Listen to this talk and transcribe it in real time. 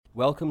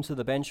Welcome to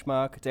the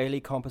Benchmark Daily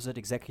Composite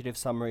Executive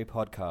Summary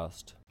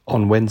Podcast.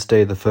 On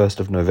Wednesday, the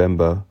 1st of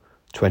November,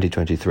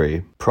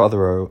 2023,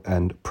 Prothero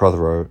and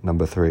Prothero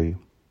No. 3,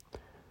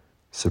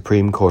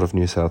 Supreme Court of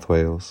New South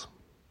Wales.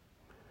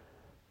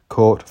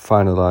 Court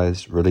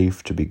finalised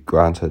relief to be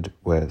granted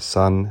where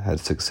son had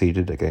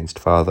succeeded against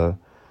father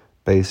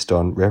based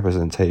on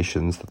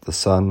representations that the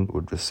son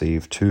would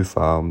receive 2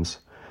 farms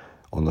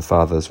on the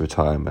father's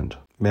retirement.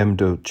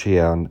 Memdu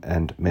Chian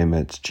and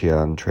Mehmet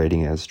Chian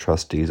trading as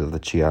trustees of the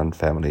Chian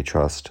Family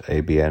Trust,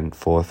 ABN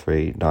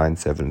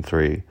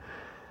 43973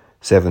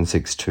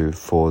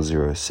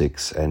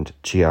 762406 and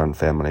Chian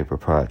Family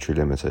Proprietary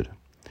Limited.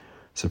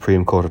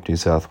 Supreme Court of New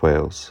South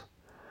Wales.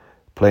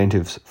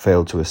 Plaintiffs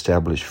failed to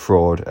establish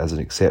fraud as an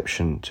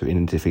exception to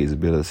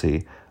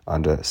indefeasibility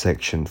under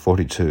Section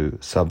 42,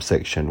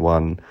 subsection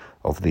 1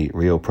 of the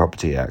Real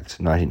Property Act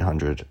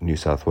 1900, New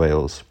South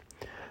Wales,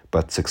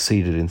 but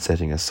succeeded in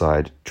setting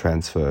aside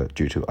transfer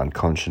due to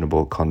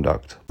unconscionable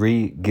conduct.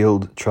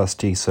 Guild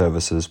Trustee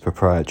Services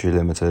Proprietary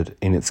Limited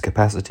in its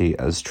capacity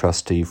as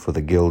trustee for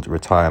the Guild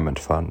Retirement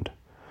Fund.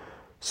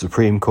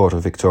 Supreme Court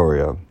of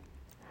Victoria.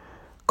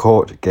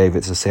 Court gave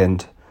its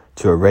assent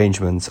to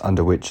arrangements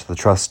under which the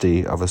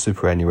trustee of a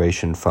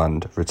superannuation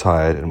fund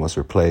retired and was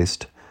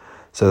replaced,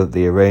 so that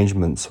the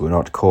arrangements were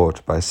not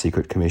caught by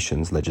Secret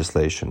Commission's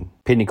legislation.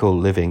 Pinnacle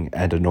Living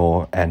and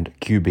Honor and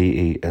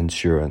QBE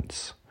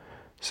Insurance.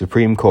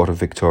 Supreme Court of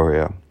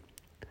Victoria.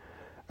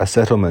 A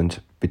settlement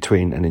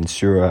between an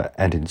insurer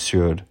and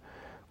insured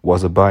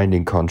was a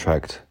binding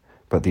contract,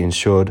 but the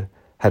insured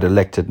had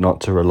elected not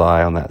to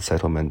rely on that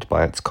settlement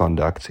by its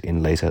conduct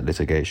in later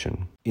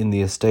litigation. In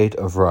the estate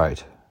of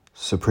right,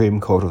 Supreme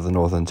Court of the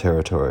Northern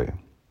Territory.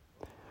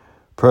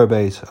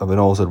 Probate of an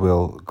altered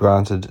will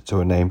granted to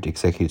a named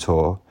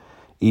executor,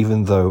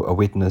 even though a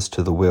witness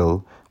to the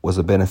will was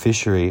a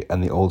beneficiary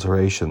and the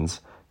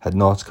alterations had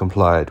not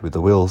complied with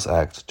the Wills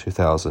Act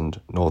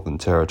 2000, Northern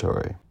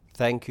Territory.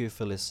 Thank you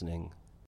for listening.